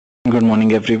Good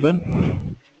morning,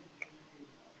 everyone.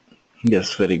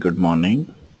 Yes, very good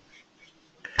morning.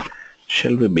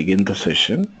 Shall we begin the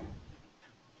session?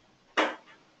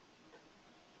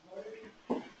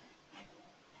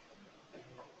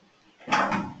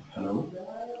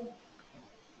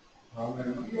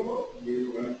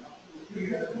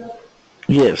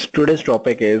 Yes, today's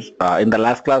topic is in the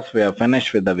last class we have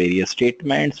finished with the various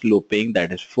statements, looping,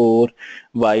 that is for,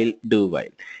 while, do while.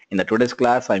 In the today's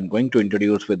class, I'm going to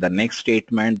introduce with the next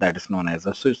statement that is known as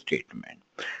a switch statement.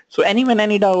 So anyone,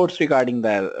 any doubts regarding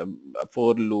the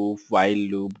for loop, while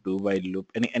loop, do while loop,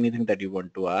 anything that you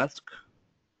want to ask?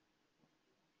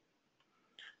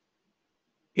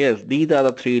 Yes, these are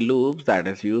the three loops that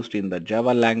is used in the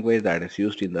Java language, that is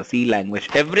used in the C language.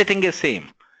 Everything is same.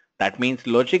 That means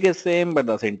logic is same, but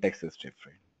the syntax is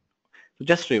different. So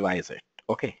just revise it.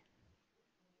 Okay.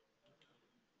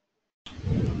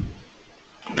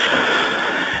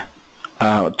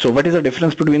 So what is the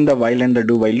difference between the while and the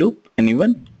do while loop?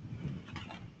 Anyone?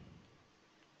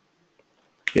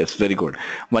 Yes, very good.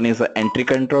 One is the entry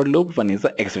control loop, one is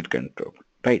the exit control.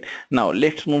 Right. Now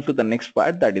let's move to the next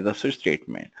part, that is the switch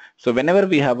statement. So whenever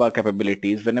we have our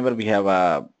capabilities, whenever we have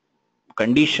a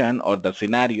condition or the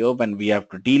scenario when we have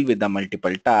to deal with the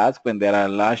multiple tasks, when there are a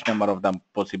large number of the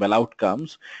possible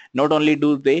outcomes, not only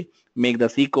do they make the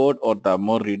C code or the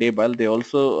more readable, they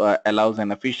also allows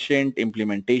an efficient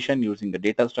implementation using the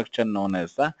data structure known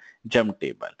as the jump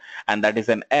table. And that is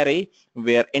an array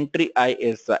where entry I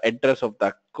is the address of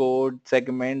the code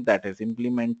segment that is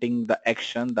implementing the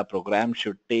action the program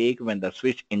should take when the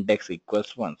switch index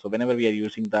equals 1. So whenever we are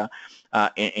using the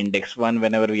index 1,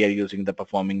 whenever we are using the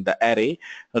performing the array,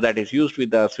 so that is used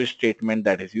with the switch statement,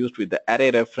 that is used with the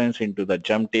array reference into the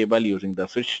jump table using the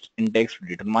switch index to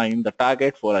determine the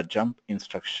target for a jump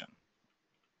instruction.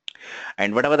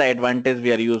 And whatever the advantage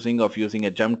we are using of using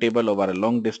a jump table over a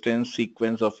long distance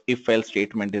sequence of if-else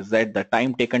statement is that the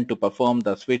time taken to perform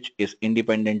the switch is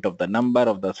independent of the number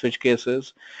of the switch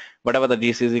cases. Whatever the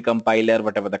GCC compiler,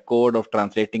 whatever the code of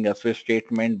translating a switch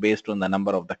statement based on the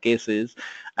number of the cases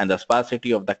and the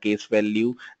sparsity of the case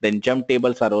value, then jump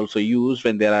tables are also used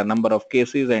when there are a number of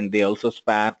cases and they also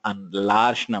span a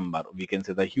large number. We can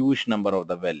say the huge number of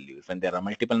the values. When there are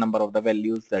multiple number of the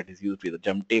values, that is used with the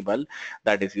jump table,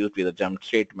 that is used with a jump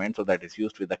statement, so that is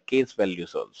used with the case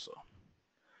values also.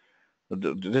 So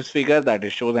this figure that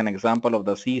is shows an example of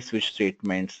the C switch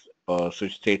statements or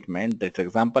switch statement. This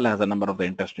example has a number of the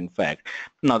interesting facts.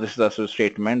 Now this is a switch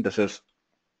statement. This is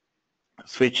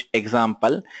switch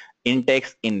example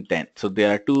index intent. So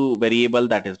there are two variable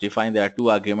that is defined. There are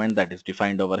two argument that is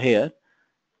defined over here.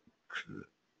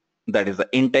 That is the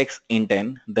index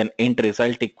intent, then int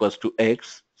result equals to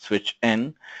x, switch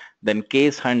n, then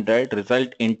case 100 result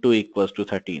into equals to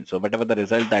 13. So whatever the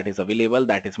result that is available,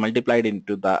 that is multiplied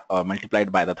into the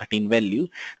multiplied by the 13 value,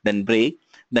 then break,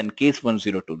 then case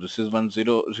 102. This is 100,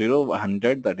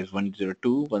 100, that is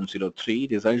 102, 103,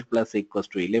 result plus equals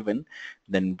to 11,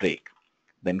 then break.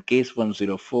 Then case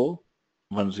 104,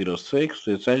 106,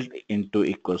 result into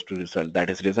equals to result. That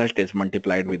is result is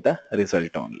multiplied with the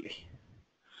result only.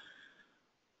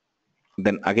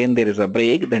 Then again there is a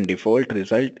break, then default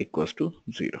result equals to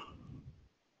 0.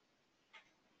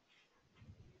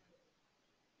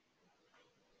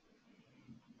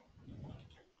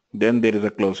 Then there is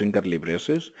a closing curly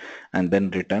braces and then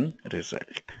return result.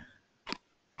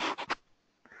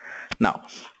 Now,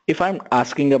 if I'm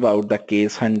asking about the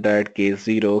case 100, case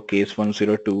 0, case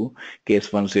 102,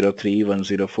 case 103,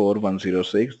 104,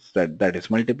 106, that is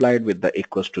multiplied with the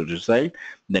equals to result,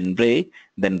 then break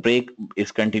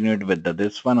is continued with the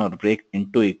this one or break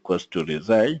into equals to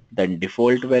result, then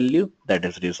default value, that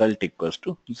is result equals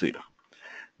to 0.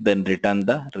 Then return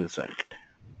the result.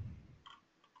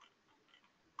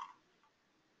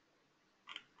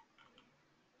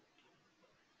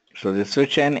 So the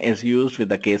switch n is used with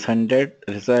the case 100,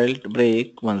 result,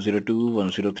 break, 102,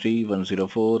 103,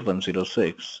 104,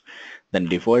 106. Then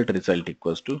default result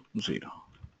equals to 0.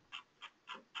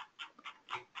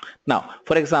 Now,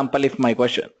 for example, if my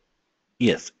question,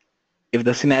 yes, if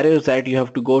the scenario is that you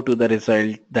have to go to the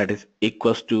result that is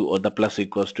equals to or the plus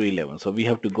equals to 11. So we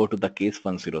have to go to the case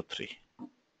 103.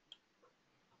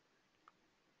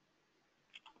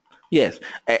 Yes,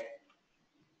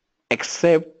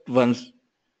 except once.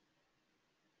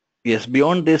 Yes,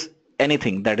 beyond this,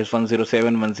 anything that is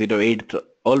 107, 108,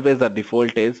 always the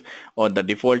default is, or the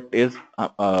default is,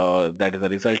 that is the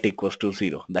result equals to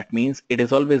 0. That means it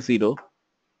is always 0.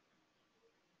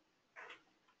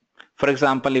 For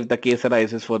example, if the case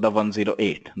arises for the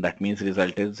 108, that means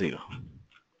result is 0.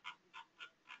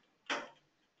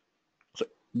 So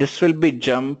this will be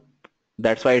jump.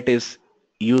 That's why it is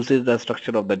uses the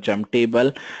structure of the jump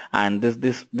table, and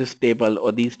this table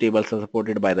or these tables are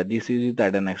supported by the GCC,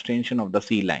 that is an extension of the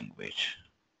C language.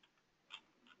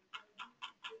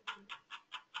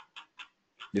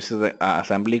 This is a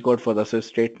assembly code for the switch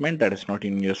statement that is not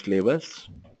in your syllabus.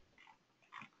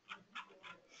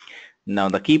 Now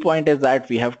the key point is that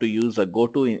we have to use a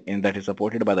goto in that is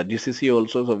supported by the GCC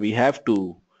also. So we have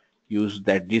to use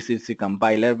that GCC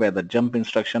compiler where the jump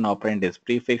instruction operand is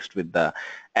prefixed with the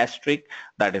asterisk,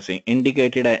 that is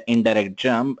indicated an indirect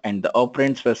jump, and the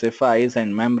operand specifies a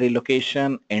memory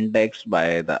location indexed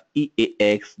by the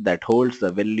EAX that holds the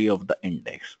value of the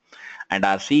index. And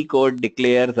our C code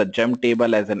declares a jump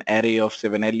table as an array of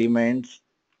 7 elements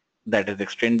that is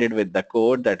extended with the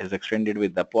code that is extended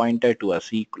with the pointer to a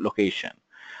C location,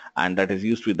 and that is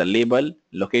used with the label,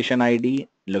 location ID,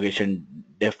 location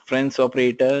difference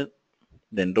operator,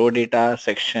 then row data,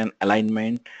 section,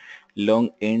 alignment,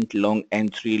 long int, long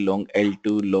n3, long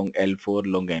l2, long l4,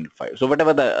 long n5. So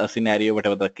whatever the scenario,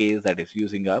 whatever the case that is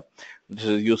using up, this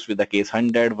is used with the case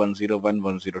 100, 101,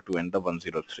 102, and the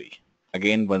 103.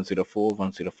 Again 104,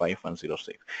 105,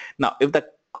 106. Now if the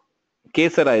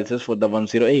case arises for the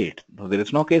 108, so there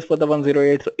is no case for the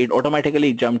 108, so it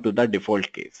automatically jump to the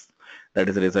default case, that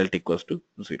is result equals to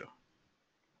 0.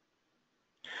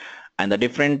 And the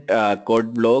different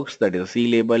code blocks, that is C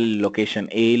label, location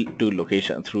A to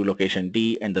location through location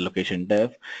D, and the location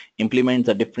def implements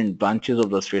the different branches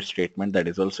of the switch statement that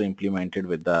is also implemented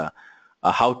with the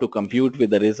how to compute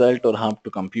with the result or how to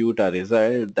compute a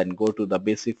result, then go to the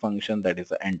basic function that is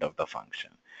the end of the function.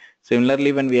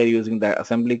 Similarly, when we are using the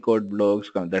assembly code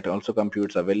blocks, that also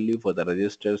computes a value for the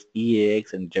registers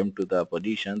EAX and jump to the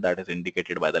position that is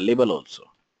indicated by the label also.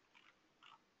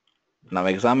 Now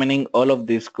examining all of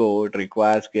this code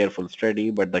requires careful study,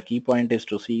 but the key point is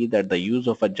to see that the use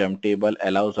of a jump table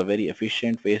allows a very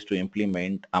efficient ways to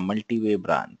implement a multi-way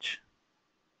branch.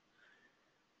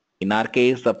 In our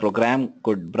case, the program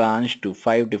could branch to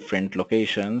 5 different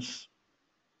locations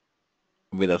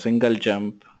with a single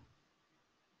jump.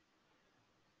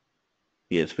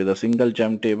 Yes, with a single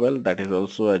jump table, that is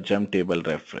also a jump table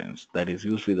reference that is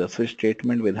used with a switch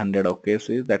statement with 100 of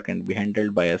cases that can be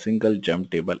handled by a single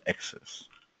jump table access.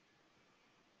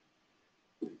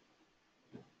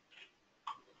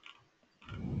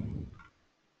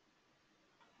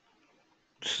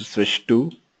 Switch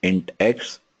to int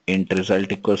x, int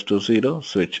result equals to 0,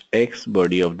 switch x,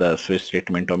 body of the switch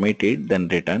statement omitted, then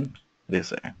return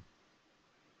result.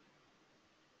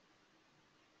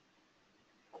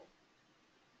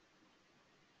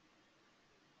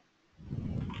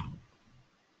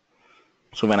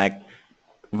 So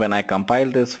when I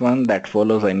compile this one, that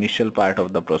follows the initial part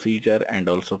of the procedure and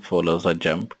also follows a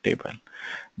jump table.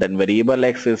 Then variable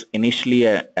x is initially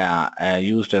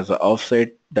used as an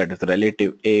offset, that is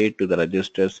relative A to the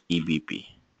registers EBP.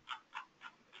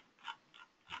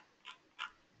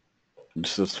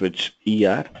 This is switch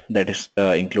ER that is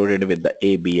included with the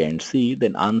A, B, and C.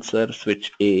 Then answer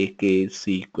switch A, case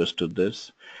C equals to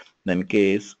this. Then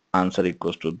case answer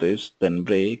equals to this. Then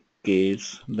break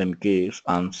case, then case,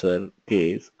 answer,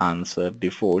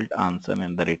 default answer,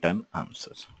 and the return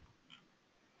answers.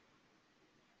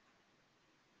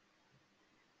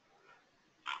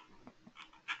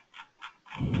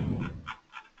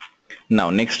 Now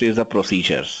next is the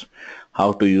procedures.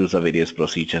 How to use the various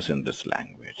procedures in this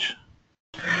language.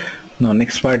 Now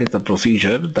next part is the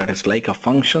procedure, that is like a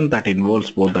function that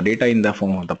involves both the data in the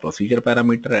form of the procedure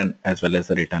parameter and as well as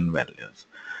the return values,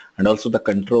 and also the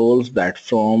controls that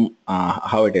from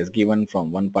how it is given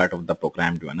from one part of the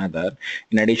program to another.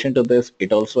 In addition to this,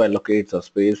 it also allocates a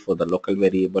space for the local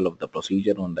variable of the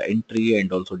procedure on the entry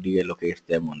and also deallocates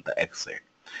them on the exit.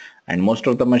 And most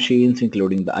of the machines,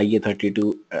 including the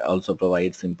IA32, also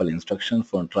provide simple instructions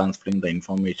for transferring the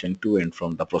information to and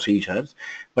from the procedures.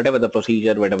 Whatever the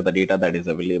procedure, whatever the data that is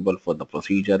available for the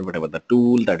procedure, whatever the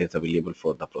tool that is available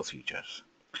for the procedures.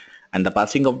 And the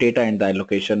passing of data and the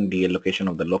allocation, deallocation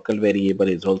of the local variable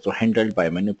is also handled by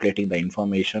manipulating the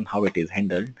information, how it is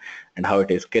handled and how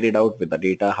it is carried out with the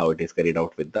data, how it is carried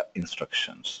out with the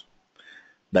instructions.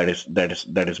 That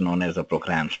is known as a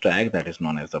program stack, that is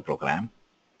known as the program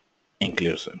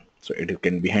inclusive. So it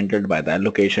can be handled by the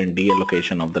allocation,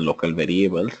 deallocation of the local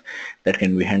variables that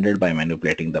can be handled by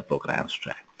manipulating the program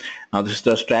stack. Now this is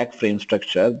the stack frame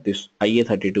structure. This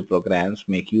IA32 programs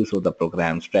make use of the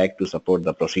program stack to support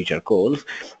the procedure calls,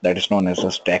 that is known as a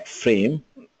stack frame.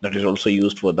 That is also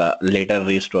used for the later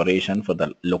restoration for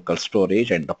the local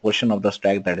storage, and the portion of the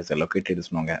stack that is allocated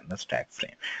is known as the stack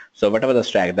frame. So whatever the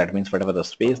stack, that means whatever the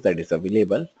space that is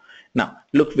available. Now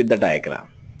look with the diagram.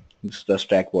 This is the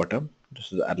stack bottom.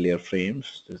 This is the earlier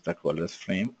frames. This is the caller's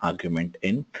frame, argument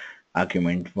in,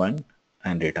 argument 1,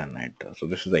 and return address. So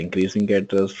this is the increasing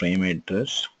address, frame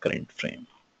address, current frame.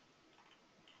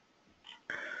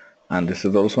 And this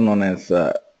is also known as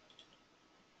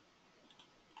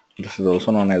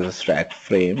stack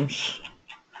frames,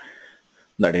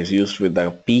 that is used with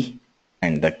the P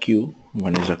and the Q.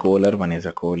 One is a caller, one is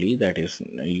a callee, that is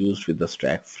used with the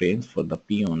stack frames for the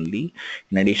P only.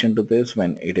 In addition to this,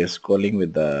 when it is calling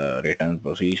with the return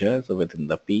procedure, so within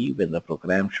the P, when the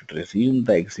program should resume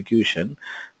the execution,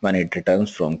 when it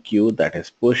returns from Q, that is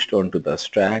pushed onto the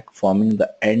stack, forming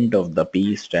the end of the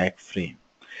P stack frame.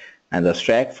 And the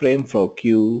stack frame for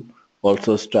Q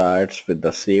also starts with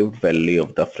the saved value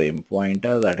of the frame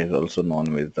pointer, that is also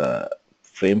known as the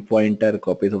frame pointer,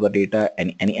 copies of the data,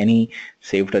 and any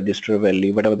saved register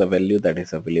value, whatever the value that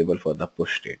is available for the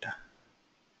push data.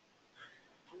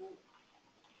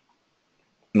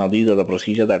 Now these are the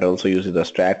procedure that also uses the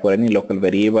stack for any local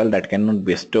variable that cannot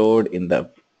be stored in the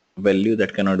value,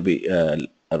 that cannot be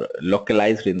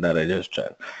localized in the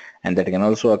register. And that can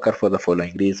also occur for the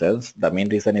following reasons. The main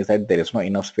reason is that there is no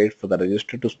enough space for the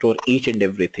register to store each and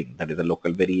everything that is a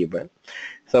local variable.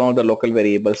 Some of the local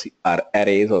variables are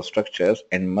arrays or structures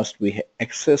and must be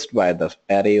accessed by the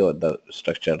array or the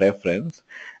structure reference,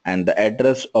 and the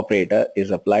address operator is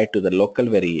applied to the local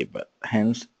variable.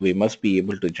 Hence, we must be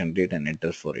able to generate an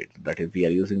address for it. That is, we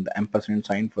are using the ampersand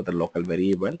sign for the local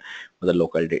variable, for the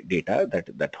local data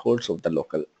that holds of the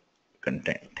local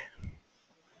content.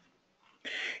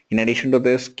 In addition to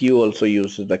this, Q also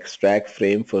uses the stack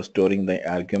frame for storing the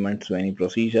arguments to any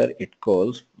procedure it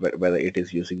calls, whether it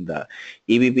is using the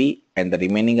EBP, and the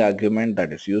remaining argument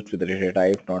that is used with the data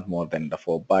type not more than the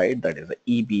 4 byte, that is the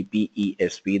EBP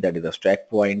ESP, that is the stack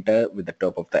pointer with the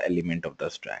top of the element of the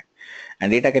stack.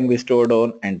 And data can be stored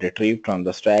on and retrieved from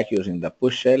the stack using the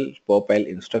push L, pop L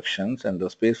instructions, and the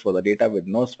space for the data with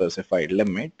no specified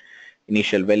limit.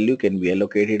 Initial value can be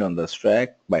allocated on the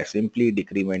stack by simply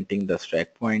decrementing the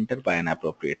stack pointer by an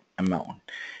appropriate amount.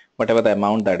 Whatever the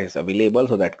amount that is available,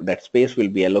 so that space will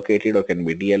be allocated or can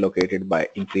be deallocated by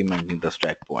incrementing the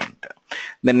stack pointer.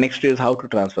 Then next is how to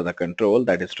transfer the control,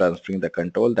 that is transferring the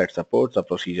control that supports the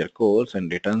procedure calls,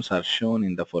 and returns are shown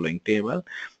in the following table.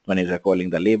 One is calling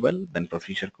the label, then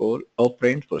procedure call,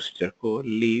 operand, procedure call,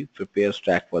 leave, prepare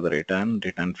stack for the return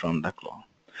from the call.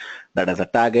 That is a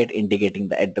target indicating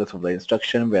the address of the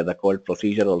instruction where the called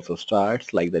procedure also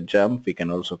starts. Like the jump, we can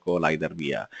also call either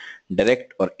via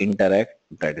direct or indirect,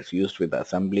 that is used with the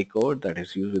assembly code, that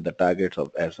is used with the targets of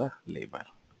as a label.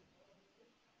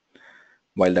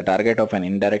 While the target of an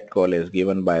indirect call is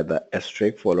given by the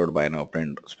asterisk followed by an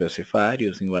operand specifier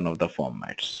using one of the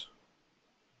formats.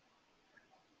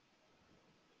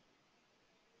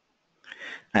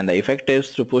 And the effect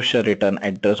is to push a return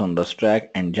address on the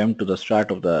stack and jump to the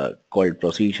start of the called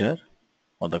procedure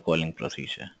or the calling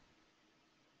procedure.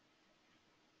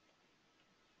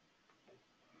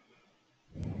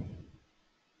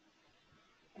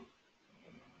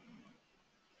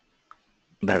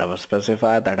 That our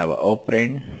specifier, that our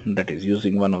operand, that is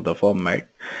using one of the format,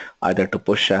 either to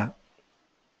push a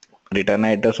return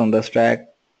address on the stack,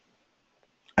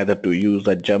 either to use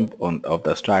the jump of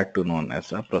the stack to known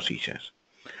as a procedure.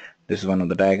 This is one of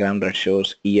the diagram that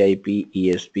shows EIP,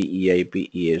 ESP, EIP,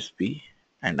 ESP,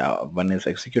 and one is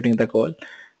executing the call,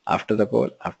 after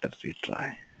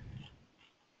retry.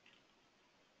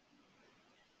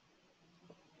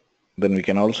 Then we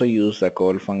can also use the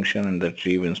call function and the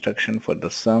retrieve instruction for the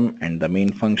sum and the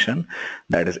main function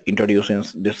that is introduced in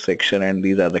this section, and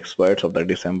these are the experts of the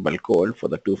disassemble code for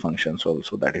the two functions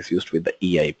also that is used with the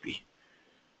EIP.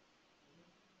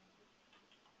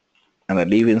 And the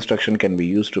leave instruction can be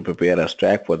used to prepare a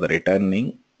stack for the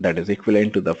returning that is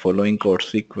equivalent to the following code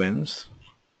sequence.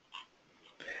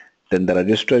 Then the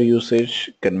register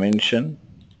usage convention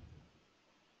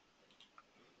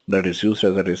that is used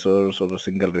as a resource or a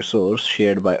single resource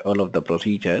shared by all of the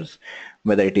procedures,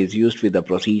 whether it is used with a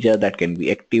procedure that can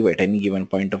be active at any given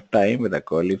point of time with a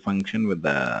curly function with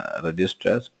the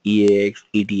registers EAX,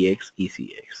 ETX,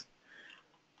 ECX.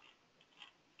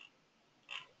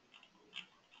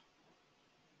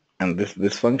 And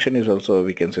this function is also,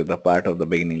 we can say, the part of the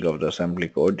beginning of the assembly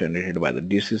code generated by the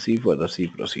GCC for the C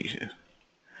procedure.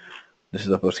 This is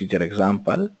the procedure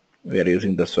example. We are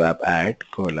using the swap add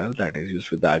caller that is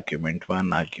used with the argument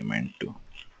 1, argument 2.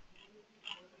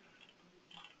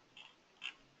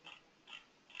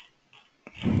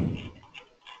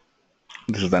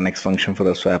 This is the next function for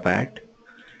the swap add.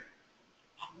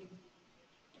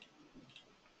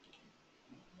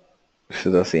 This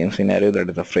is the same scenario, that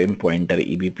is the frame pointer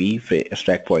EBP,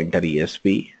 stack pointer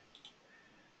ESP.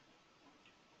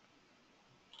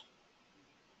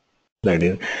 That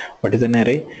is, what is an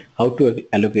array, how to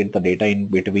allocate the data in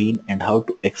between, and how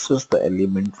to access the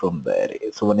element from the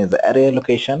array. So one is the array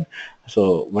allocation.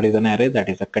 So what is an array? That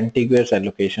is a contiguous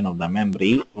allocation of the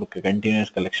memory or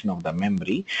continuous collection of the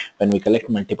memory. When we collect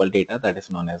multiple data, that is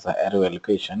known as the array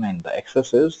allocation, and the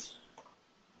access is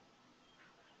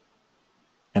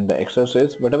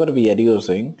whatever we are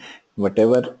using,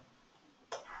 whatever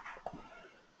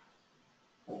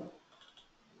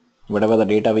the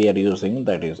data we are using,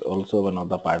 that is also one of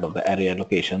the part of the array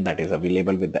allocation that is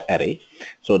available with the array.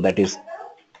 So that is,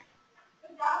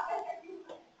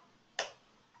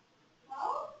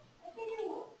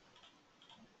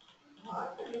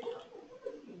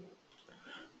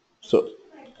 so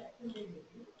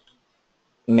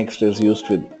next is used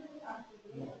with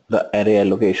the array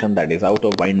allocation, that is out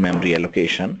of bind memory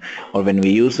allocation. Or when we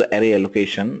use the array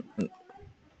allocation,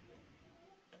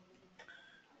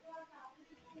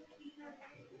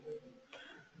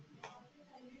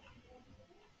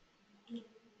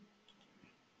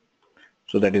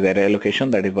 so that is array allocation,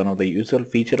 that is one of the usual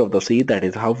feature of the C, that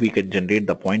is how we can generate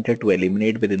the pointer to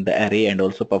eliminate within the array, and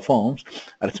also performs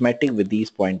arithmetic with these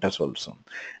pointers also.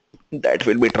 That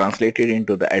will be translated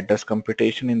into the address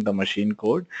computation in the machine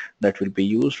code that will be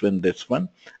used when this one,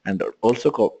 and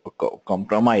also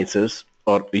compromises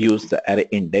or use the array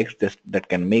index that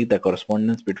can make the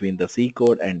correspondence between the C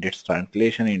code and its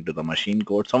translation into the machine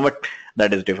code somewhat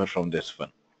that is different from this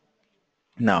one.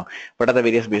 Now, what are the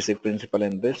various basic principle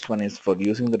in this? One is for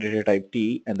using the data type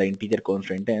t and the integer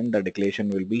constant n, the declaration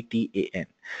will be tan.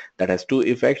 That has two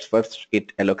effects. First,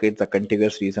 it allocates the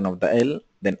contiguous region of the L,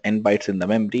 then n bytes in the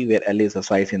memory, where L is the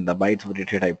size in the bytes of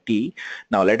data type t.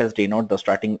 Now, let us denote the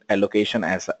starting allocation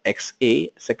as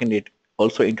xa. Second, it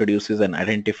also introduces an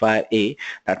identifier a.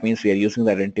 That means we are using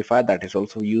the identifier that is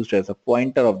also used as a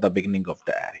pointer of the beginning of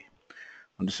the array.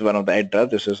 This is one of the address.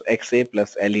 This is xa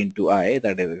plus l into I.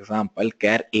 That is example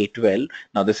char a12.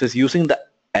 Now this is using the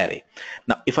array.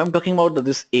 Now if I'm talking about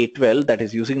this a12, that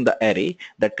is using the array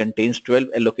that contains 12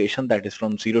 allocation, that is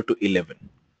from 0 to 11.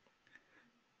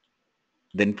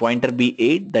 Then pointer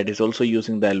b8, that is also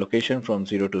using the allocation from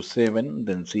 0 to 7,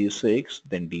 then c6,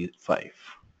 then d5.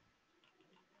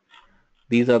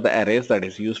 These are the arrays that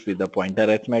is used with the pointer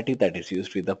arithmetic, that is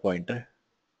used with the pointer.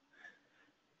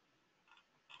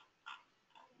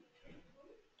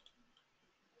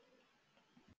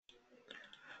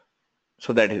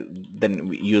 So that is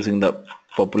then using the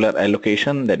popular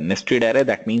allocation, then nested array,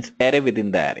 that means array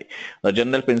within the array. The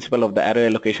general principle of the array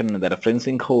allocation and the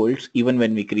referencing holds even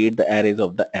when we create the arrays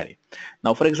of the array.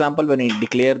 Now, for example, when we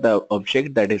declare the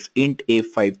object that is int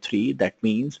a53, that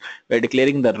means we're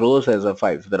declaring the rows as a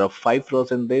 5. So there are 5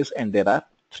 rows in this and there are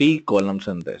 3 columns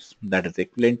in this. That is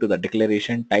equivalent to the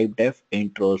declaration type def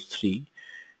int rows 3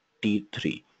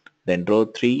 t3. Then row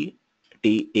 3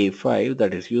 ta5,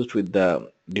 that is used with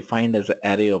the defined as an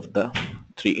array of the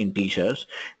 3 integers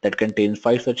that contains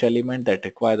 5 such elements that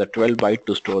require the 12 byte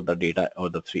to store the data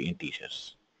of the 3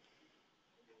 integers.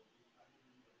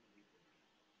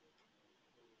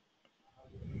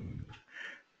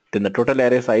 Then the total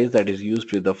array size, that is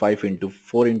used with the 5 into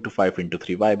 4 into 5 into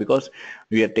 3. Why? Because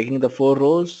we are taking the 4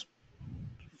 rows,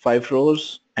 5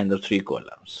 rows, and the 3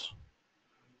 columns.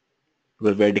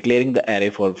 Because we are declaring the array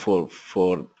for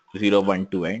 0, 1,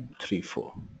 2, and 3,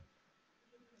 4.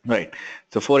 Right.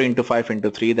 So 4 into 5 into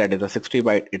 3, that is a 60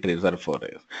 byte it reserved for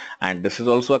this. And this is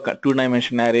also a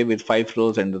two-dimensional array with 5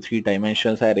 rows and the 3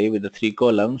 dimensions array with the 3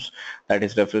 columns, that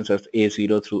is referenced as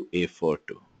A0 through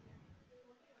A42.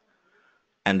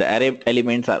 And the array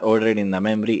elements are ordered in the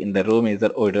memory in the row measure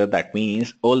order. That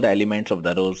means all the elements of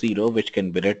the row 0, which can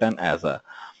be written as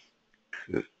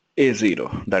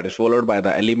A0, that is followed by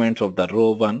the elements of the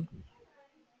row 1,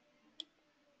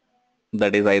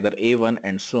 that is either A1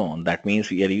 and so on. That means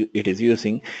it is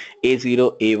using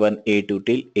A0, A1, A2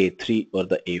 till A3 or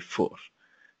the A4.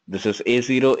 This is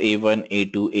A0, A1,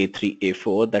 A2, A3,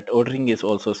 A4. That ordering is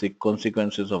also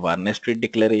consequences of our nested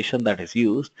declaration that is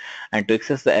used. And to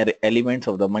access the elements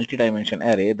of the multi-dimension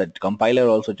array, the compiler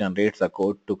also generates a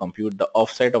code to compute the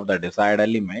offset of the desired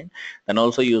element, then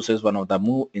also uses one of the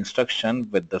move instruction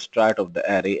with the start of the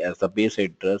array as the base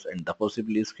address and the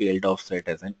possibly scaled offset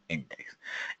as an index.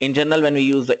 In general, when we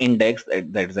use the index,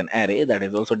 that is an array, that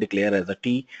is also declared as a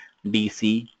T, D,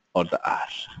 C, or the R,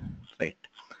 right?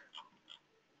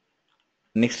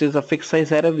 Next is a fixed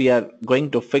size array. We are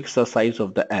going to fix the size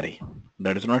of the array.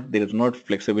 That is not, there is not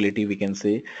flexibility. We can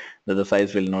say that the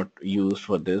size will not use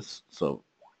for this. So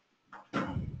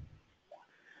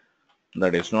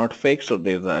that is not fixed. So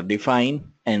there's a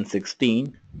define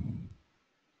n16.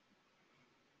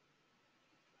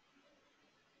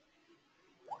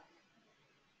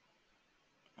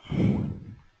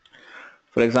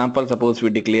 For example, suppose we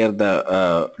declare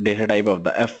the data type of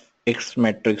the fx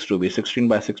matrix to be 16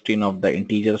 by 16 of the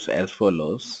integers as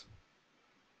follows.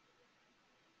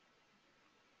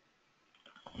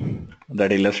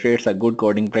 That illustrates a good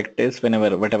coding practice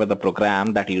whenever whatever the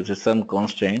program that uses some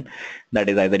constraint that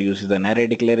is either uses an array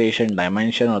declaration,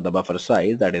 dimension, or the buffer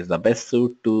size, that is the best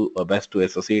suit to best to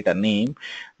associate a name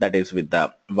that is with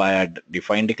the via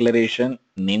defined declaration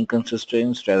name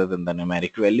consistency rather than the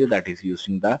numeric value that is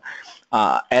using the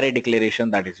array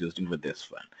declaration that is using with this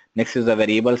one. Next is the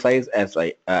variable size. As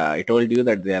I told you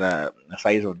that there are a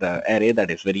size of the array that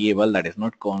is variable, that is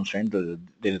not constant. There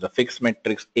is a fixed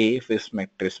matrix A, fixed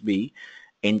matrix B,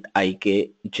 int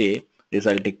ik j,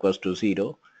 result equals to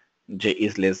 0, j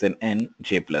is less than n,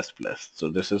 j plus plus. So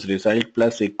this is result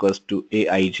plus equals to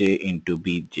aij into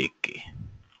bjk.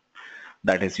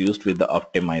 That is used with the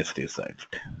optimized result.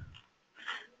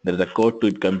 There is a code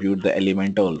to compute the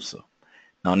element also.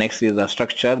 Now next is the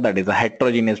structure, that is a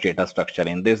heterogeneous data structure.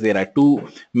 In this there are two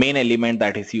main elements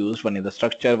that is used. One is the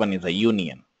structure, one is a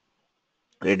union.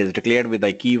 It is declared with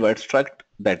a keyword struct,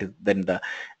 that is then the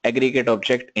aggregate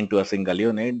object into a single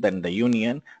unit. Then the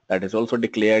union, that is also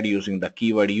declared using the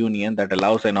keyword union, that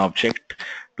allows an object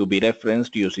to be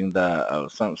referenced using the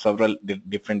several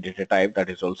different data type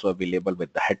that is also available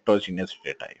with the heterogeneous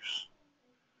data types.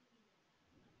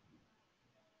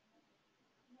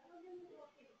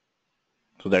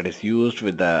 So that is used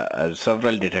with the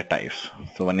several data types.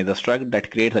 So one is a struct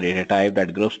that creates a data type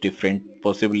that groups different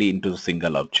possibly into a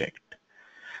single object.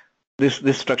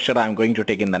 This structure I'm going to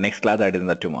take in the next class, that is in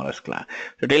the tomorrow's class.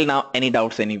 So till now, any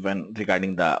doubts anyone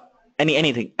regarding the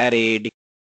anything array